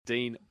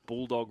Dean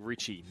Bulldog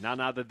Ritchie, none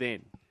other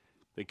than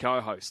the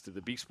co-host of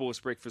the Big Sports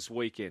Breakfast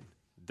Weekend.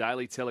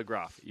 Daily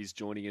Telegraph is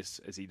joining us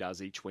as he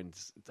does each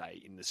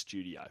Wednesday in the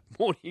studio.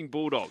 Morning,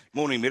 Bulldog.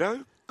 Morning,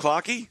 Middo.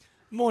 Clarkey.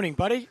 Morning,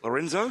 buddy.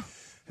 Lorenzo.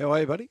 How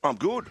are you, buddy? I'm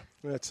good.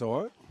 That's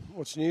all right.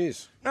 What's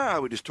news?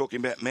 No, we're just talking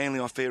about Manly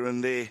off air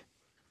and their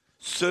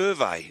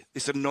survey,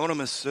 this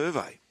anonymous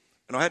survey.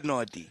 And I had an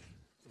idea.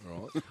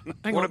 All right.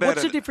 Hang on,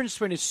 what's the difference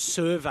between a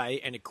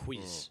survey and a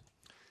quiz?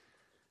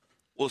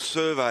 Well,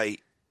 survey,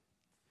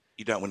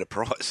 you don't win a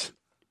prize.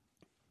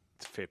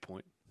 It's a fair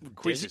point.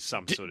 Quiz is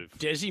some sort of...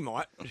 Desi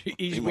might.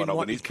 He might not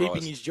win his keeping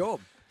prize. his job.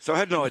 So I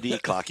had an idea,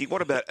 Clarkey.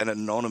 What about an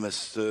anonymous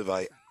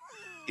survey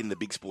in the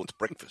Big Sports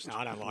Breakfast? No,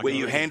 I don't like where it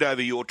you already. hand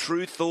over your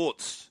true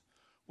thoughts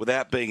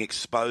without being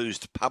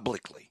exposed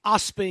publicly.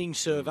 Us being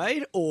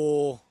surveyed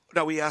or...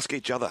 No, we ask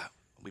each other.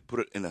 We put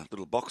it in a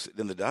little box at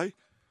the end of the day,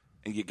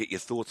 and you get your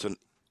thoughts on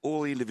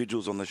all the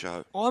individuals on the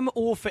show. I'm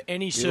all for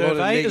any lot of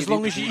survey as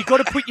long as you've got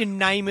to put your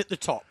name at the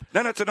top.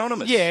 No, it's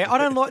anonymous. Yeah, I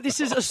don't like... This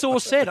is a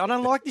source said. I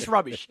don't like this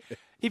rubbish.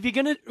 If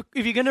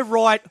you're gonna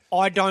write,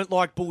 I don't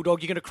like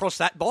Bulldog, you're gonna cross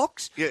that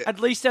box. Yeah.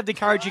 At least have the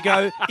courage to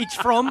go, it's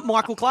from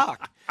Michael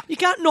Clark. You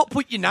can't not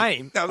put your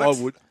name. No, I that's,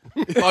 would.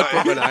 I'd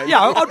put my name.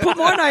 Yeah, I'd put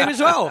my name as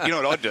well. You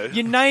know what I'd do?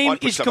 Your name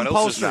I'd put is someone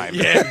else's compulsory.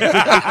 name.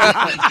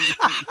 Yeah.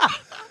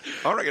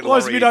 I reckon Why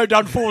has Laurie... Mido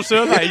done 4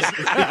 surveys?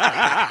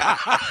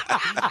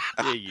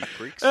 Yeah, you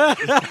pricks.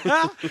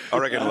 I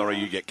reckon, Laurie,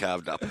 you get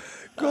carved up.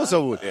 Of course I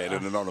would. Yeah,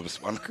 an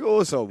anonymous one. Of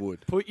course I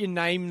would. Put your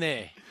name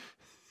there.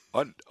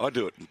 I'd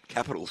do it in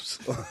capitals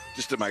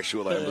just to make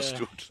sure they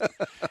understood.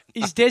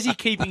 Is Desi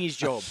keeping his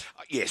job?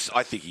 Yes,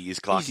 I think he is, Is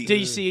Clarkey.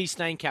 DCE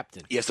staying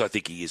captain? Yes, I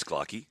think he is,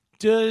 Clarkey.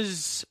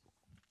 Does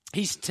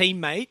his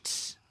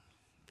teammates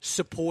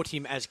support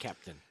him as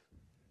captain?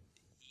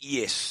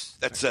 Yes,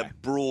 that's a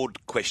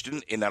broad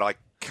question in that I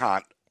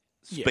can't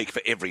speak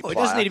for every Well, he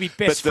player. doesn't need to be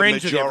best but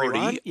friends the with majority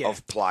everyone. Yeah.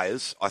 of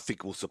players, I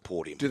think, will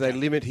support him. Do they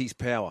limit his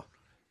power?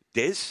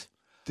 Des?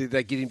 Do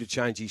they get him to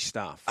change his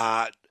stuff?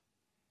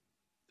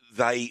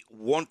 They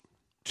want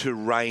to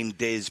rein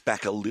Des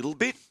back a little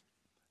bit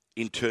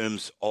in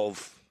terms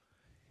of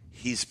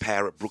his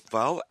power at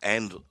Brookvale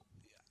and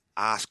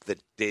ask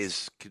that Des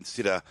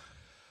consider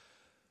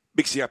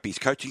mixing up his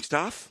coaching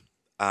staff.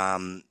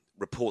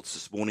 Reports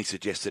this morning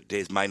suggest that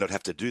Des may not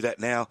have to do that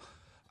now.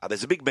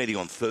 There's a big meeting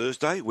on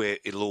Thursday where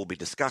it'll all be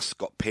discussed.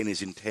 Scott Penn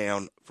is in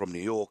town from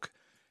New York.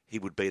 He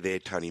would be there,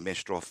 Tony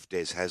Mestroff,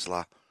 Des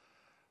Hasler.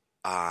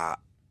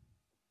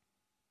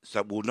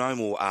 So we'll know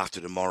more after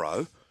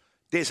tomorrow.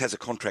 Des has a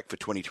contract for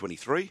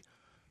 2023.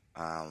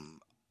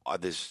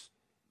 As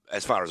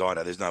far as I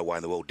know, there's no way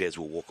in the world Des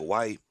will walk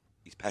away.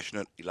 He's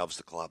passionate. He loves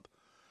the club.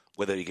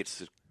 Whether he gets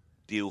the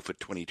deal for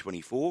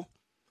 2024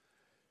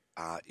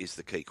 is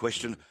the key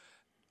question.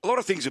 A lot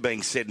of things are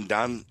being said and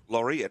done,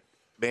 Laurie, at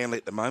Manly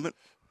at the moment.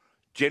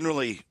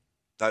 Generally,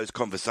 those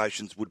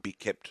conversations would be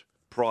kept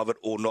private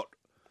or not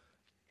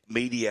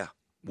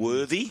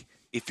media-worthy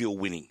if you're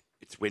winning.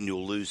 It's when you're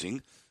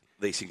losing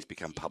these things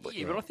become public.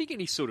 Yeah, but I think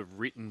any sort of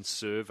written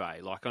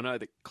survey, like I know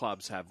that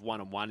clubs have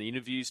one-on-one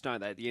interviews,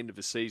 don't they, at the end of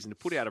a season, to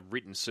put out a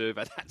written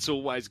survey, that's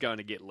always going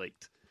to get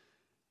leaked.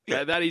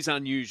 Yeah. That is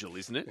unusual,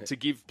 isn't it? Yeah. To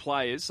give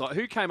players, like,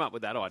 who came up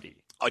with that idea?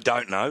 I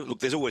don't know. Look,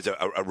 there's always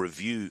a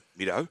review,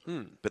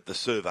 but the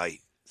survey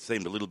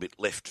seemed a little bit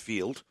left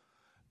field,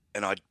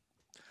 and I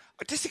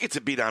just think it's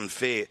a bit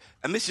unfair,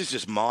 and this is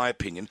just my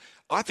opinion.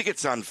 I think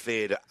it's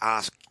unfair to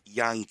ask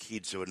young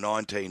kids who are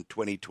 19,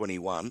 20,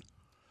 21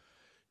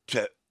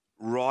 to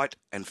write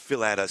and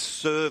fill out a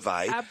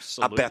survey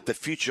about the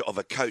future of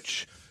a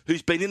coach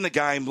who's been in the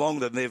game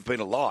longer than they've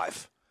been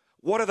alive.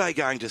 What are they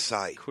going to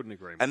say? Couldn't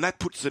agree more. And that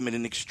puts them in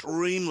an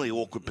extremely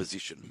awkward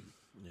position.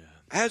 Yeah.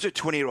 How's a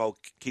 20-year-old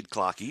kid,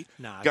 Clarkey,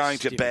 going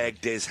to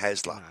bag Des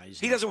Hasler? No,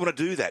 he doesn't want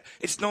to do that.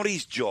 It's not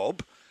his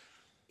job.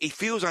 He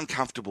feels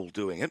uncomfortable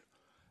doing it.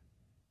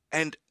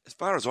 And as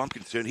far as I'm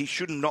concerned, he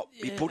should not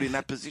be put in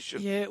that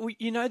position. Yeah, well,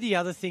 you know the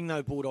other thing,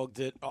 though, Bulldog,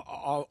 that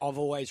I've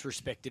always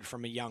respected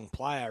from a young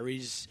player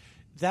is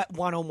that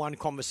one-on-one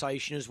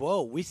conversation as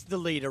well with the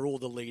leader or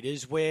the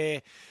leaders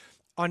where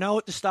I know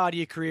at the start of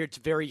your career it's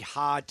very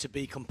hard to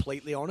be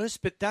completely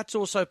honest, but that's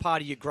also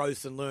part of your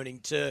growth and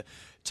learning to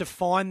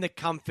find the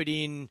comfort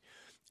in,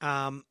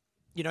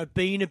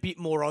 being a bit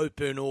more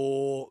open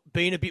or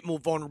being a bit more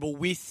vulnerable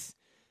with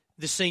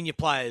the senior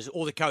players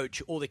or the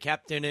coach or the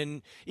captain.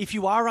 And if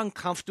you are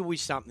uncomfortable with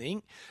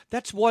something,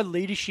 that's why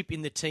leadership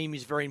in the team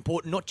is very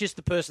important, not just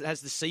the person that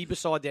has the C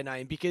beside their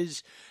name,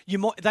 because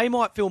they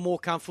might feel more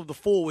comfortable, the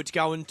forwards,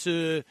 going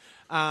to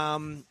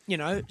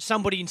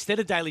somebody instead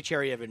of Daly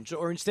Cherry Evans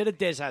or instead of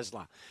Des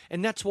Hasler.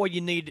 And that's why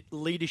you need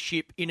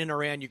leadership in and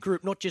around your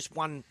group, not just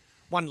one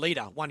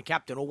leader, one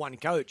captain or one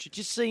coach. It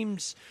just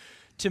seems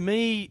to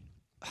me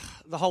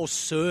the whole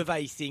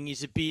survey thing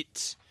is a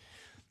bit...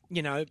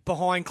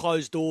 behind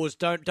closed doors.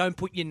 Don't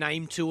put your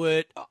name to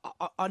it.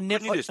 I never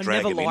Couldn't you just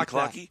drag him in, like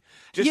that. Clarkie?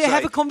 Just Yeah, say,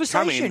 have a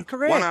conversation, come in,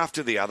 correct. one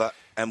after the other,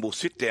 and we'll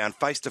sit down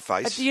face to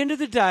face. At the end of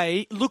the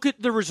day, look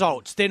at the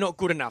results. They're not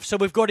good enough, so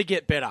we've got to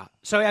get better.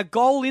 So our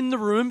goal in the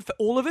room for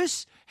all of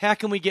us, how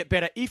can we get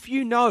better? If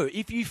you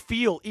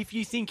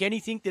think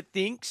anything that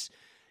thinks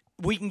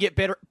we can get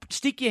better,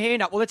 stick your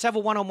hand up. Well, let's have a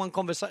one-on-one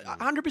conversation.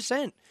 100%.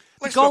 The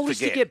Let's goal not is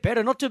to forget. get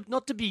better, not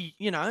to be,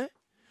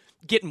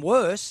 getting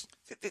worse.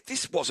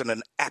 This wasn't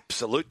an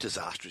absolute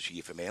disastrous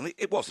year for Manly.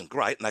 It wasn't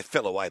great, and they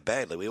fell away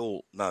badly. We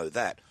all know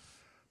that.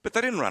 But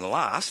they didn't run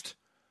last.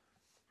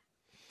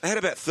 They had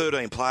about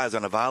 13 players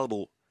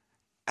unavailable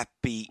at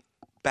the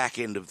back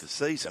end of the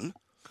season.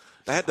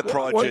 They had the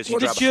pride jersey. The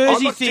drama. jersey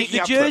I'm not thing- sticking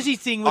the up to them. jersey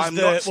thing was I'm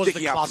the- not was the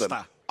sticking up to them.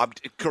 cluster.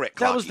 Correct,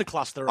 That Clarkie. was the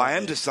cluster I right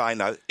am there. just saying,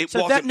 though, it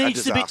So wasn't that needs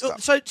a to be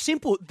disaster. so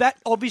simple. That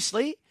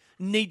obviously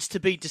needs to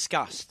be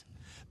discussed.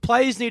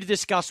 Players need to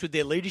discuss with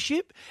their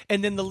leadership,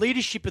 and then the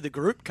leadership of the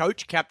group,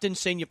 coach, captain,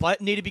 senior player,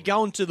 need to be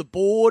going to the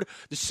board,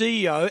 the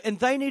CEO, and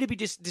they need to be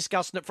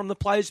discussing it from the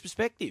player's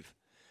perspective.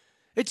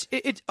 That's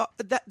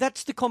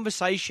the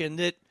conversation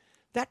that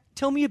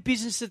tell me a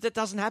business that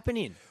doesn't happen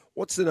in.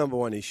 What's the number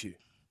one issue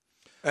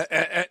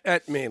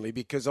at Manly?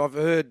 Because I've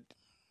heard,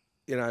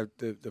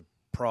 the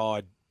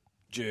pride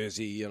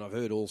jersey, and I've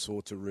heard all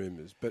sorts of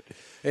rumours. But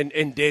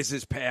and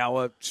Dez's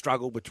power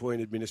struggle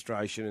between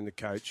administration and the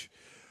coach.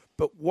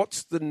 But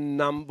what's the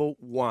number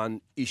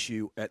one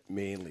issue at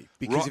Manly?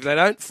 Because if they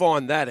don't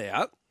find that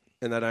out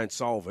and they don't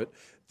solve it,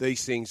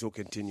 these things will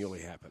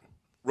continually happen.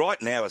 Right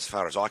now, as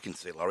far as I can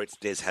see, Laurie, it's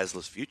Des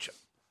Hasler's future.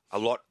 A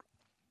lot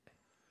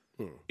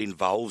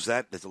involves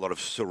that. There's a lot of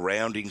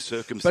surrounding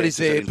circumstances. But is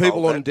there that involve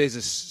people on that.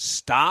 Dez's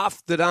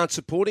staff that aren't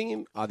supporting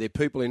him? Are there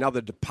people in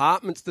other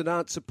departments that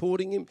aren't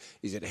supporting him?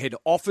 Is it head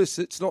office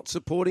that's not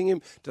supporting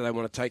him? Do they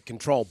want to take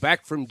control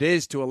back from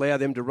Des to allow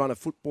them to run a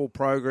football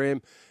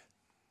program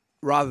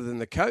rather than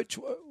the coach?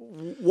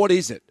 What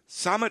is it?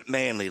 Some at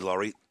Manly,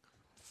 Laurie,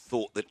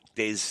 thought that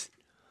Des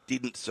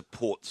didn't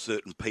support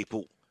certain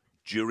people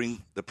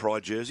during the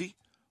Pride jersey.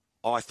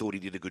 I thought he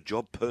did a good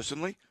job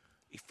personally.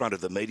 In front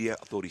of the media,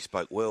 I thought he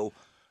spoke well,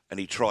 and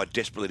he tried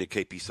desperately to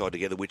keep his side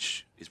together,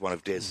 which is one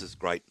of Des's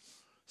great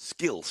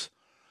skills.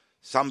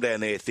 Some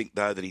down there think,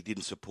 though, that he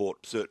didn't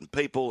support certain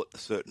people at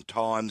certain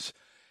times.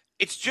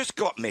 It's just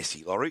got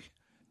messy, Laurie,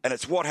 and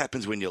it's what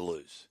happens when you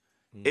lose.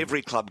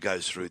 Every club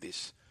goes through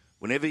this.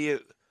 Whenever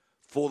you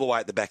fall away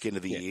at the back end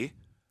of the year,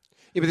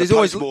 Yeah, but the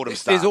post-mortem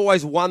there's start.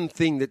 always one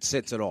thing that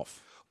sets it off.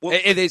 Well-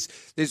 And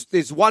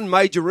there's one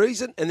major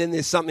reason, and then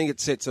there's something that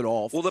sets it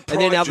off. Well, the and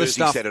then Pride other jersey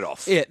stuff set it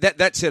off. Yeah,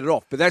 that set it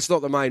off, but that's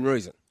not the main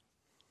reason.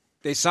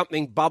 There's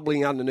something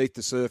bubbling underneath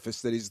the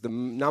surface that is the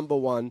number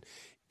one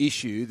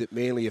issue that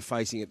Manly are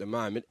facing at the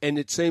moment, and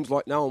it seems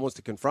like no one wants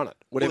to confront it,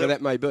 whatever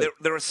that may be.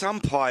 There are some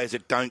players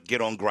that don't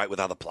get on great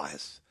with other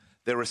players.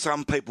 There are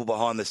some people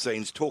behind the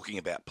scenes talking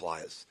about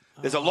players.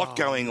 There's a lot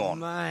going on.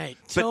 Mate,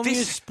 But tell me a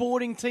this-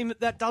 sporting team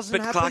that doesn't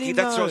But happen Clarkie, in,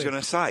 that's what I was though.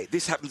 going to say.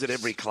 This happens at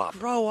every club.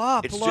 Grow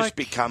up, It's like- just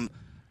become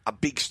a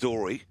big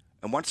story,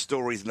 and once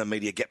stories in the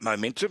media get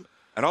momentum,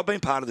 and I've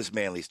been part of this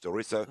Manly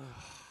story, so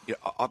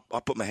I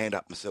put my hand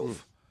up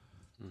myself.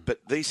 But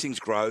these things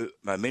grow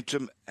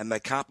momentum, and they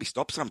can't be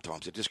stopped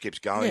sometimes. It just keeps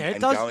going Yeah, it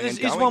and does. going and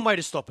There's going. one way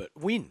to stop it: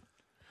 win.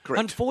 Correct.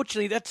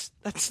 Unfortunately, that's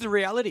the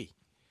reality.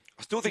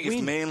 I still think if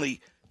win.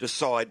 Manly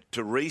decide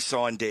to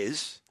re-sign Des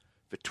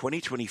for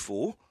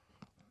 2024,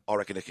 I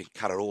reckon they can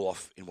cut it all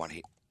off in one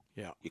hit.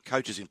 Yeah. Your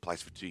coach is in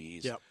place for 2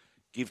 years. Yep.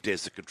 Give Des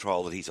the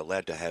control that he's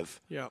allowed to have.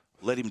 Yep.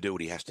 Let him do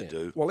what he has to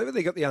do. Well, ever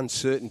they got the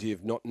uncertainty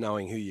of not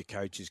knowing who your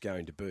coach is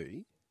going to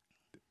be,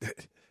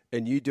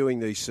 and you doing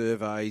these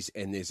surveys,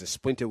 and there's a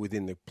splinter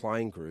within the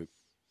playing group,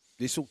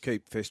 this will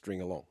keep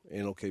festering along, and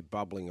it'll keep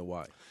bubbling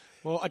away.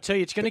 Well, I tell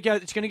you, it's going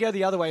to go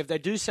the other way. If they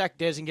do sack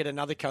Des and get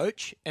another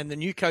coach, and the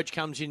new coach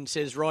comes in and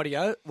says,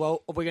 "Rightio,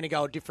 well, we're going to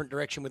go a different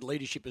direction with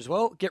leadership as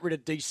well. Get rid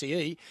of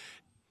DCE."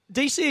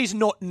 DCE is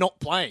not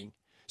playing,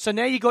 so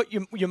now you got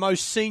your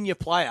most senior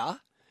player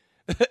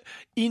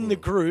in the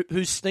group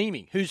who's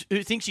steaming, who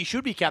thinks he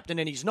should be captain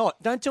and he's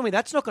not. Don't tell me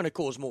that's not going to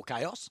cause more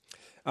chaos.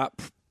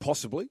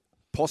 Possibly,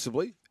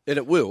 and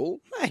it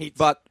will. Mate.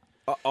 But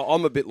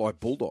I'm a bit like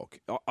Bulldog.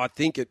 I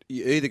think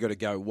you either got to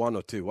go one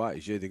or two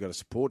ways. You either got to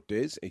support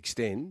Des,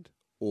 extend,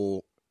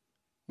 or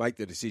make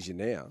the decision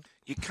now.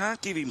 You can't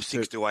give him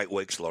 6 to 8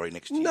 weeks, Laurie,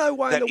 next year. No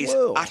way in That the is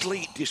world.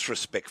 utterly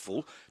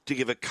disrespectful to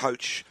give a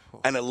coach,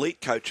 an elite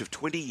coach of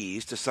 20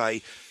 years, to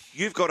say,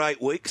 you've got 8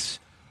 weeks.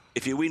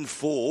 If you win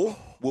 4,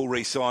 we'll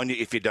re-sign you.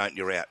 If you don't,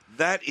 you're out.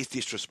 That is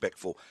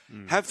disrespectful.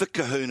 Have the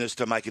kahunas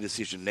to make a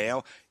decision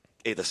now.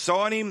 Either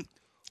sign him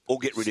or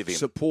get rid of him.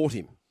 Support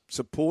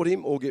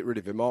him or get rid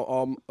of him.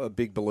 I'm a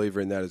big believer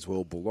in that as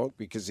well, Bulldog,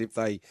 because if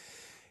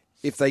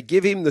they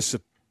give him the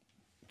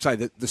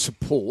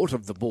support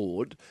of the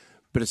board,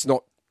 but it's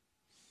not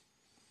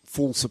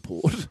full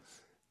support,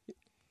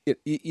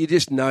 you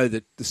just know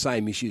that the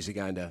same issues are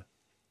going to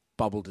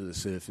bubble to the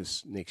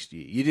surface next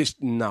year. You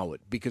just know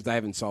it because they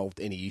haven't solved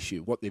any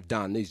issue. What they've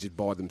done is just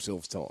buy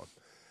themselves time.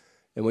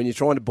 And when you're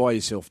trying to buy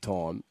yourself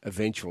time,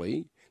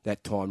 eventually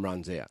that time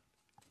runs out.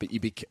 But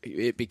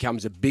it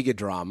becomes a bigger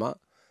drama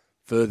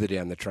further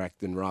down the track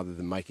than rather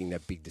than making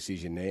that big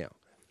decision now.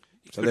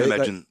 You can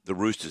imagine the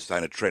Roosters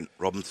saying to Trent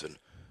Robinson,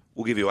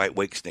 we'll give you 8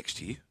 weeks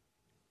next year.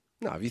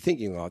 No, if you're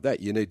thinking like that,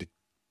 you need to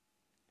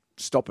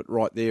stop it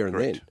right there and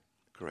then.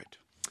 Correct.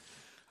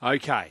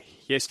 Okay,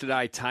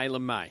 yesterday, Taylor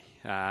May,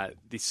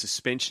 this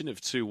suspension of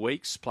 2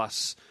 weeks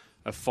plus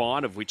a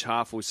fine of which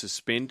half was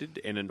suspended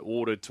and an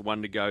order to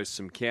undergo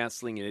some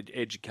counselling and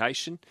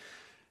education.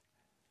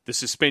 The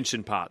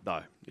suspension part,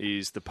 though,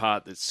 is the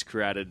part that's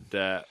created,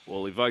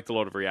 evoked a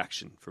lot of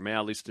reaction from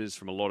our listeners,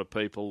 from a lot of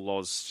people.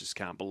 Loz just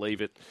can't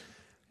believe it.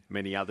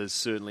 Many others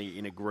certainly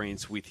in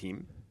agreement with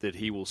him that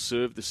he will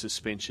serve the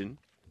suspension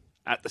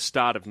at the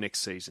start of next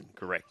season,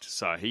 correct?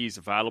 So he is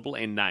available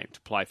and named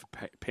to play for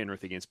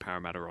Penrith against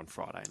Parramatta on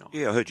Friday night.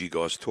 Yeah, I heard you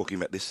guys talking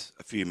about this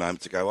a few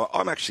moments ago.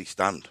 I'm actually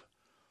stunned.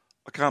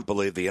 I can't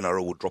believe the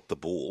NRL will drop the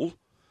ball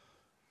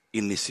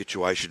in this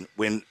situation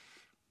when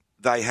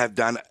they have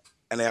done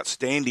an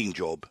outstanding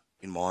job,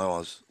 in my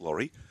eyes,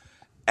 Laurie,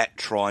 at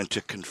trying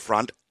to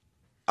confront,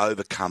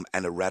 overcome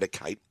and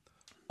eradicate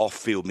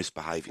off-field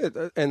misbehaviour.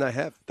 Yeah, and they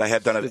have. They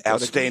have done an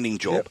outstanding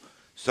job. Yep.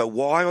 So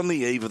why on the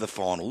eve of the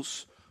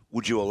finals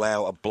would you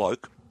allow a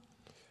bloke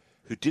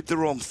who did the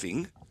wrong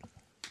thing,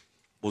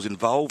 was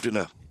involved in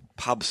a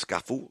pub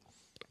scuffle,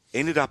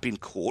 ended up in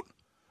court,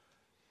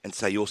 and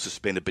say you're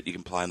suspended but you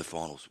can play in the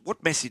finals?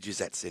 What message is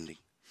that sending?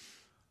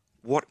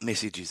 What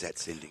message is that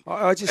sending?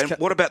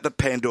 What about the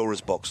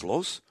Pandora's box,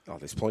 Loz? Oh,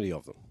 there's plenty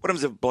of them. What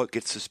happens if a bloke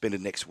gets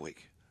suspended next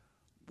week?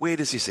 Where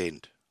does this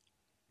end?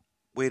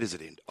 Where does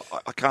it end?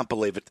 I can't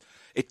believe it.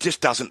 It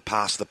just doesn't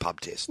pass the pub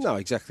test. No,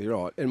 exactly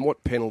right. And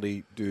what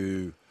penalty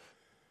do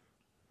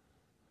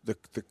the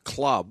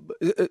club...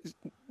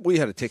 We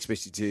had a text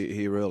message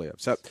here earlier.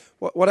 So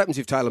what happens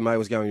if Taylor May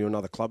was going to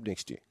another club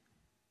next year?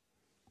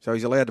 So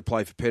he's allowed to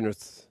play for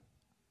Penrith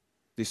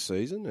this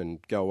season and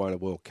go away in a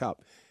World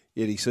Cup,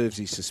 yet he serves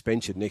his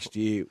suspension next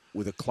year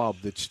with a club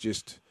that's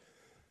just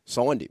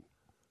signed him.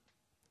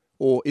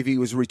 Or if he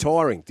was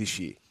retiring this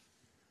year,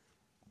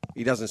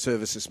 he doesn't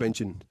serve a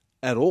suspension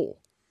at all.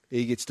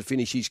 He gets to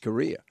finish his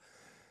career.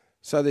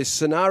 So there's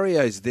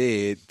scenarios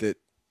there that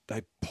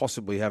they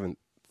possibly haven't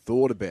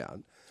thought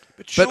about.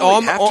 But surely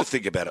you have to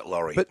think about it,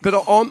 Laurie. But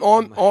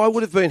I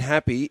would have been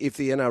happy if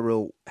the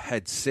NRL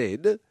had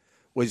said,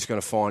 we're just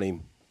going to fine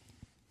him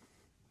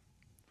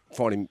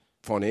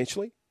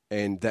financially,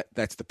 and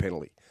that's the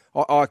penalty.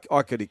 I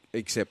could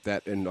accept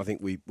that, and I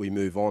think we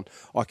move on.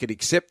 I could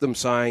accept them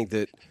saying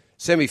that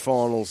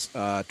semi-finals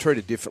are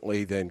treated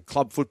differently than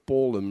club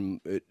football, and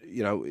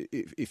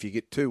if you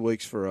get 2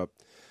 weeks for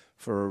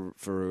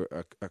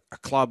a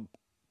club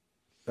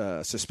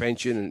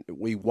suspension, and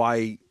we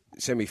weigh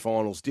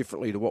semi-finals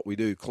differently to what we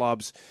do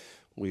clubs,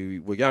 we're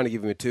going to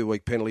give him a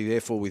 2-week penalty.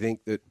 Therefore, we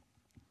think that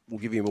we'll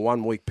give him a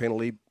 1-week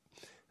penalty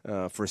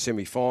for a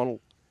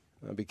semi-final.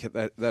 Because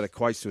that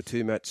equates to a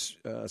 2-match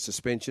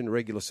suspension,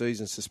 regular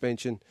season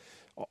suspension.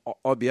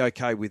 I'd be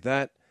okay with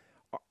that.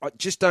 I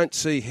just don't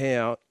see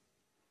how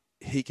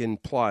he can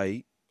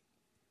play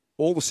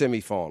all the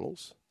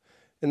semi-finals,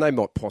 and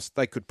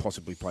they could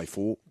possibly play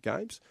 4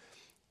 games.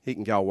 He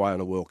can go away on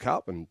a World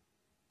Cup and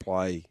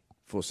play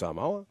for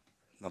Samoa.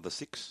 Another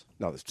 6?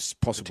 No, there's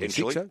possibly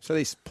 6. So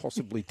there's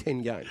possibly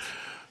 10 games.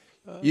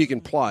 You can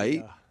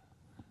play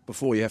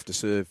before you have to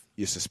serve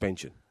your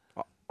suspension.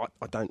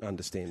 I don't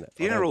understand that.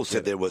 The NRL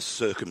said there were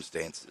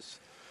circumstances.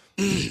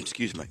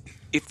 Excuse me.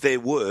 If there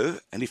were,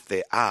 and if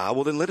there are,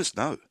 well, then let us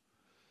know.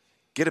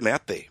 Get them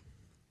out there.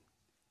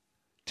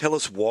 Tell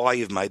us why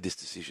you've made this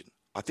decision.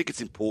 I think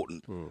it's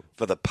important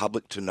for the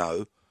public to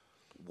know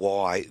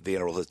why the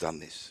NRL has done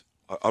this.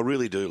 I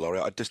really do,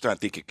 Laurie. I just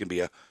don't think it can be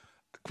a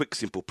quick,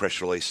 simple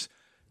press release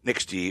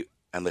next year,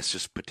 and let's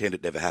just pretend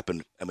it never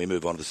happened and we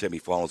move on to the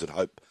semi-finals and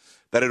hope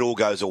that it all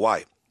goes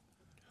away.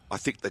 I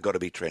think they've got to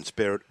be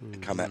transparent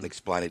and come out and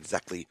explain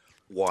exactly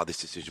why this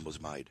decision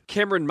was made.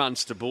 Cameron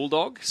Munster,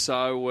 Bulldog.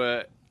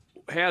 So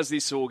how's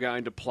this all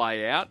going to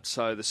play out?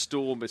 So the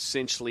Storm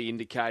essentially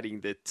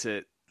indicating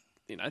that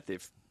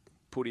they've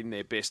put in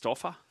their best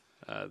offer.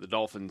 The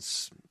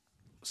Dolphins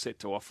set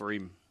to offer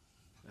him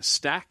a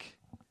stack.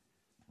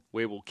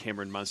 Where will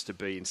Cameron Munster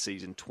be in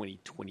season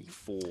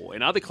 2024?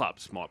 And other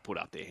clubs might put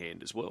up their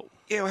hand as well.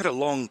 Yeah, I had a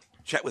long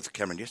chat with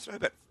Cameron yesterday,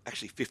 about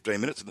actually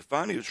 15 minutes on the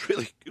phone. It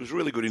was a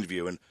really good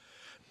interview, and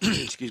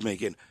excuse me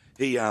again.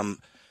 He's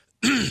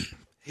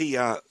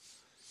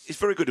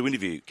very good to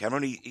interview,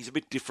 Cameron. He's a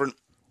bit different.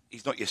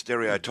 He's not your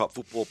stereotype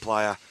football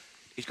player.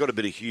 He's got a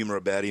bit of humour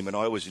about him, and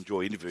I always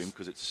enjoy interviewing him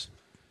because it's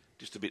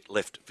just a bit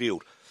left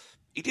field.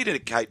 He did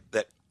indicate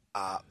that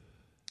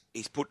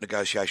he's put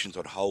negotiations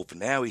on hold for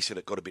now. He said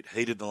it got a bit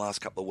heated in the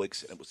last couple of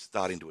weeks, and it was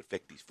starting to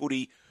affect his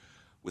footy.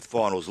 With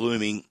finals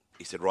looming,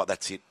 he said, right,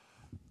 that's it.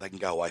 They can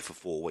go away for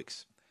 4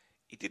 weeks.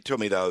 He did tell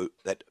me, though,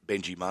 that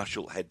Benji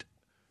Marshall had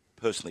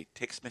personally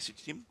text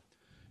messaged him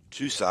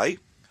to say,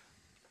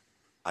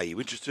 are you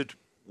interested?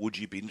 Would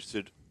you be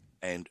interested?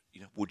 And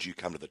would you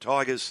come to the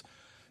Tigers?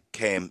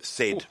 Cam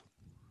said,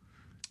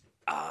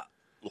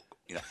 look,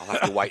 I'll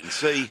have to wait and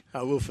see.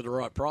 I will for the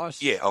right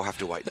price. Yeah, I'll have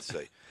to wait and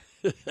see.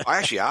 I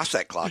actually asked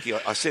that, Clarkie.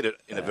 I said it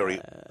in a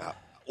very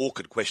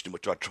awkward question,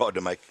 which I tried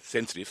to make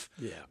sensitive.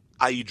 Yeah.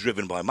 Are you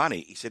driven by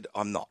money? He said,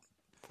 I'm not.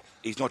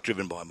 He's not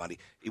driven by money.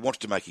 He wants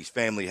to make his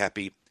family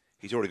happy.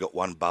 He's already got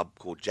one bub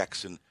called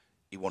Jackson.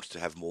 He wants to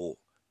have more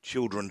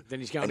children.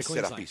 Then he's going to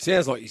Queensland.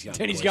 Sounds like he's going.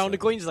 Then he's going to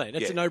Queensland.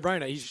 That's a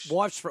no-brainer. His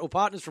wife's or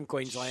partner's from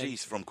Queensland.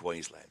 She's from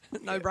Queensland.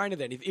 No-brainer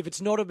then. If it's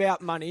not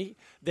about money,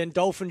 then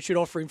Dolphins should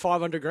offer him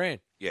 $500,000.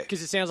 Yeah.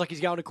 Because it sounds like he's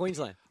going to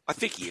Queensland. I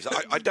think he is.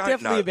 I don't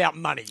Definitely know. about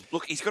money.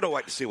 Look, he's got to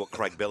wait to see what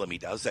Craig Bellamy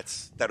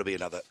does. That'll be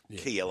another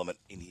key element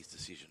in his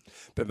decision.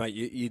 But, mate,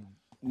 you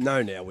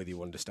know now whether you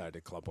wanted to stay at the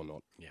club or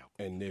not. Yeah.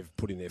 And they've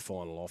put in their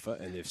final offer,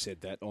 and they've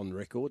said that on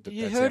record.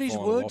 You that's heard their his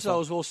final words, offer.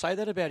 though, as well, say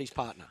that about his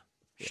partner.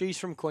 Yeah. She's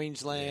from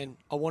Queensland.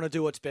 I want to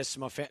do what's best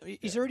for my family.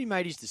 He's already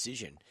made his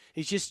decision.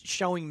 He's just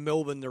showing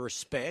Melbourne the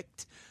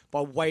respect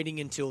by waiting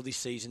until this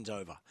season's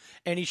over.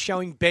 And he's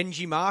showing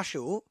Benji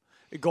Marshall,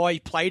 a guy he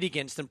played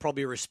against and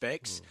probably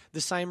respects, the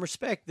same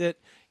respect that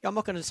I'm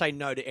not going to say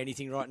no to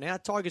anything right now.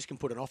 Tigers can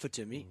put an offer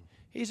to me.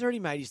 He's already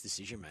made his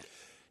decision, mate.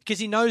 Because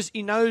he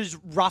knows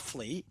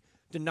roughly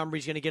the number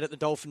he's going to get at the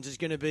Dolphins is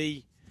going to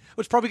be,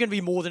 well, it's probably going to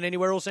be more than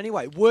anywhere else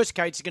anyway. Worst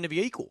case, it's going to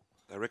be equal.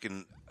 They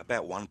reckon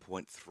about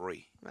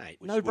 1.3. Mate,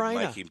 which no would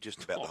brainer. make him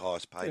just about the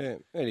highest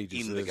paid and he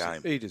in the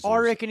game. He deserves I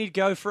reckon he'd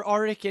go for. I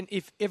reckon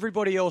if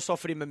everybody else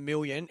offered him $1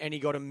 million and he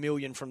got $1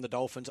 million from the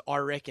Dolphins, I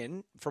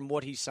reckon from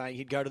what he's saying,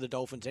 he'd go to the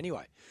Dolphins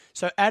anyway.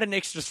 So add an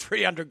extra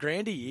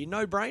 $300,000 a year,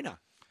 no brainer.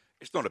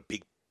 It's not a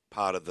big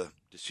part of the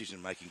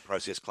decision-making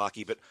process,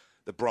 Clarkie, but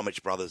the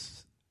Bromwich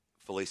brothers,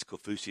 Felice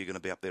Kaufusi, are going to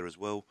be up there as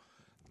well.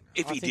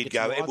 If he did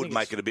go, it would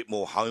make it a bit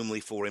more homely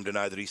for him to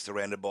know that he's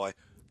surrounded by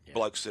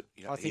blokes that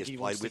he has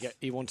played with.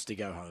 He wants to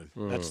go home.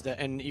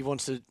 And he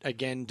wants to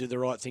again do the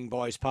right thing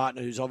by his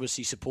partner, who's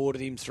obviously supported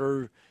him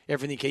through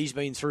everything he's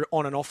been through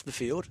on and off the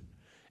field.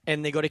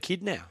 And they got a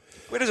kid now.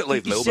 Where does it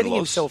leave He's Melbourne, setting Loz?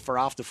 himself for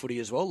after footy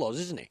as well, Loz,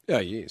 isn't he? Yeah,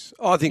 he is.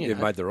 I think they've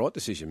made the right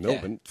decision,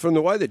 Melbourne. From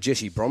the way that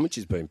Jesse Bromwich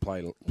has been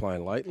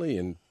playing lately,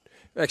 and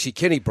actually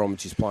Kenny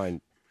Bromwich is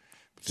playing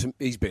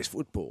his best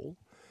football.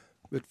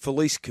 But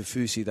Felice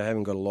Kaufusi, they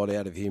haven't got a lot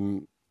out of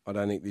him, I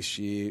don't think, this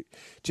year.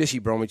 Jesse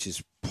Bromwich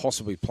is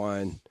possibly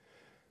playing,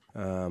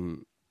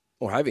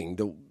 or having,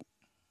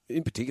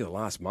 in particular, the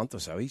last month or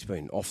so, he's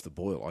been off the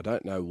boil. I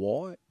don't know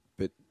why,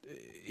 but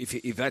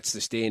if that's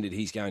the standard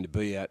he's going to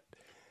be at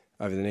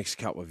over the next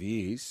couple of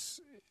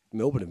years,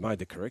 Melbourne have made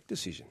the correct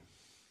decision.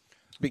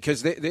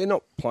 Because they're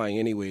not playing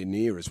anywhere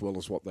near as well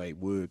as what they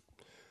were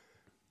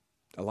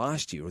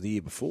last year or the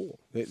year before.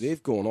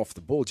 They've gone off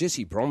the ball.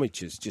 Jesse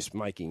Bromwich is just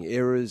making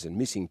errors and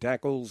missing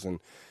tackles, and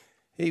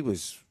he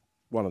was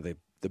one of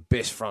the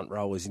best front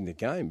rowers in the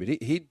game. But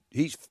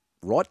he's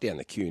right down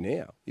the queue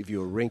now if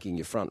you're ranking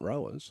your front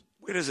rowers.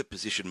 Where does it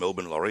position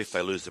Melbourne, Laurie, if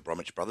they lose the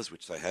Bromwich brothers,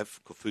 which they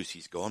have?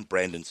 Kaufusi's gone,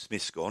 Brandon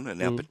Smith's gone, and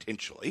now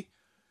potentially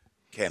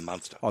Cam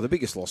Munster. Oh, the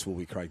biggest loss will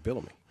be Craig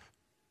Bellamy.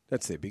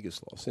 That's their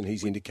biggest loss, and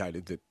he's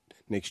indicated that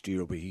next year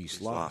will be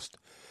his last.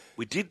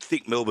 We did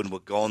think Melbourne were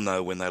gone,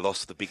 though, when they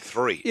lost the big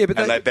three, but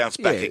they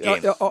bounced back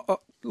again.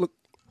 Look,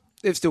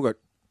 they've still got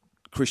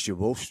Christian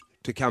Walsh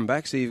to come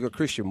back, so you've got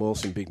Christian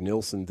Walsh and Big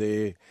Nelson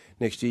there.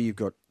 Next year you've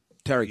got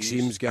Tarek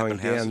Sims going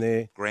down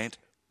there. Grant.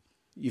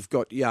 You've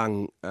got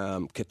young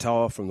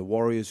Katoa from the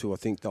Warriors, who I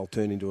think they'll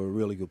turn into a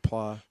really good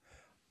player.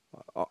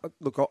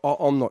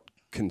 I'm not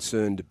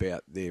concerned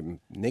about them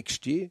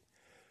next year.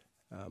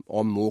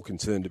 I'm more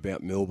concerned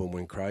about Melbourne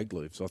when Craig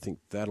leaves. I think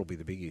that'll be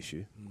the big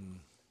issue.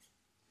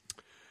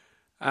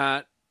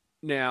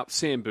 Now,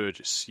 Sam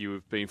Burgess, you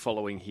have been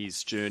following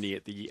his journey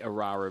at the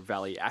Arara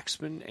Valley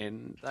Axemen,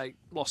 and they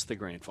lost the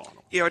grand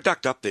final. Yeah, I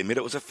ducked up there, mate.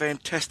 It was a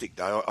fantastic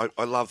day.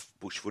 I love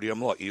bush footy.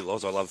 I'm like you,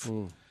 Loz.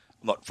 I'm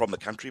not from the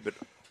country, but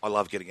I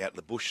love getting out in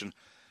the bush. And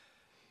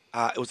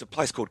it was a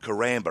place called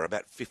Karamba,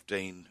 about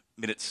 15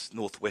 minutes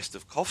northwest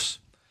of Coffs.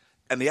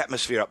 And the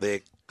atmosphere up there,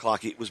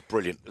 Clarkie, it was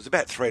brilliant. It was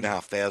about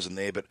 3,500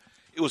 there, but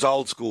it was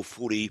old school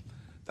footy.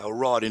 They were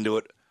right into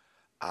it.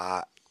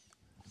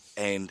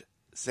 And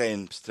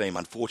Sam's team,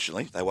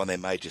 unfortunately, they won their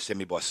major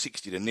semi by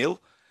 60-0,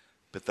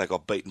 but they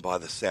got beaten by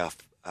the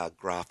South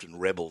Grafton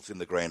Rebels in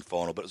the grand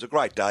final. But it was a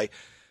great day.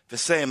 For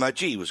Sam, though,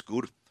 gee, he was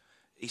good.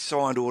 He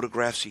signed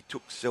autographs, he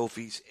took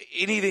selfies.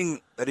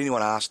 Anything that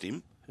anyone asked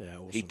him,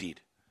 he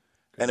did.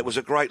 And it was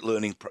a great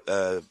learning,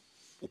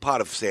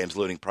 part of Sam's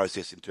learning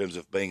process in terms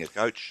of being a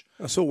coach.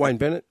 I saw Wayne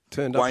Bennett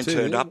turned up too. Wayne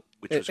turned up,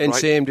 which was and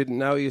great. Sam didn't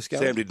know he was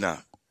going? Sam didn't know.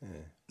 Yeah.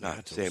 No,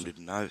 Sam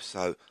didn't know.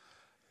 So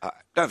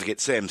don't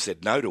forget, Sam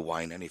said no to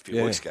Wayne only a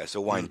few weeks ago.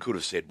 So Wayne could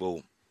have said,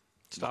 well,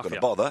 it's not going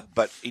to bother,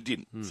 but he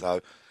didn't.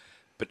 So,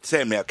 but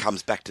Sam now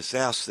comes back to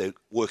South. They're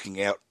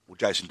working out, well,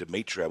 Jason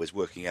Demetrio is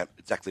working out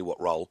exactly what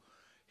role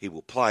he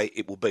will play.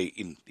 It will be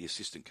in the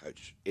assistant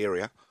coach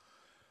area.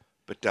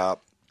 But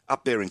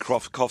up there in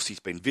Coffs, he's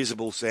been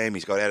visible, Sam.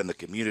 He's got out in the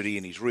community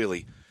and he's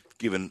really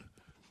given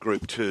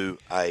Group 2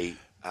 a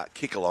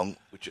kick along,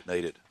 which it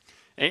needed.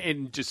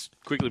 And just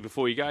quickly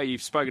before you go,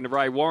 you've spoken to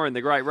Ray Warren,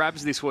 the great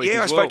Rabs, this week.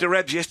 Yeah, as I well. spoke to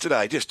Rabs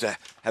yesterday just to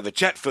have a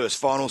chat. First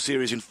final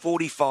series in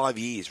 45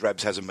 years,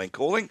 Rabs hasn't been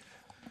calling.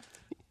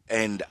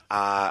 And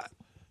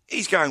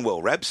he's going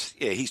well, Rabs.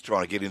 Yeah, he's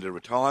trying to get into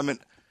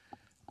retirement.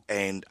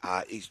 And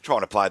he's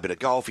trying to play a bit of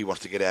golf. He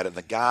wants to get out in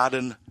the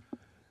garden.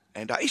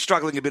 And he's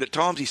struggling a bit at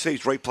times. He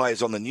sees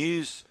replays on the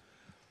news,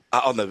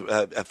 on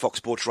the Fox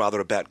Sports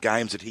rather, about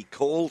games that he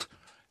called.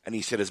 And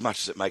he said as much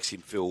as it makes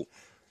him feel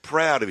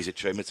proud of his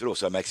achievements, it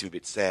also makes him a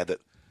bit sad that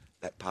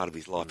that part of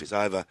his life is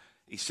over.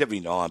 He's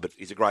 79, but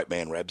he's a great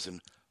man, Rabs,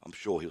 and I'm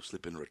sure he'll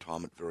slip into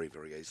retirement very,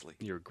 very easily.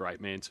 You're a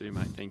great man too,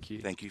 mate. Thank you.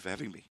 Thank you for having me.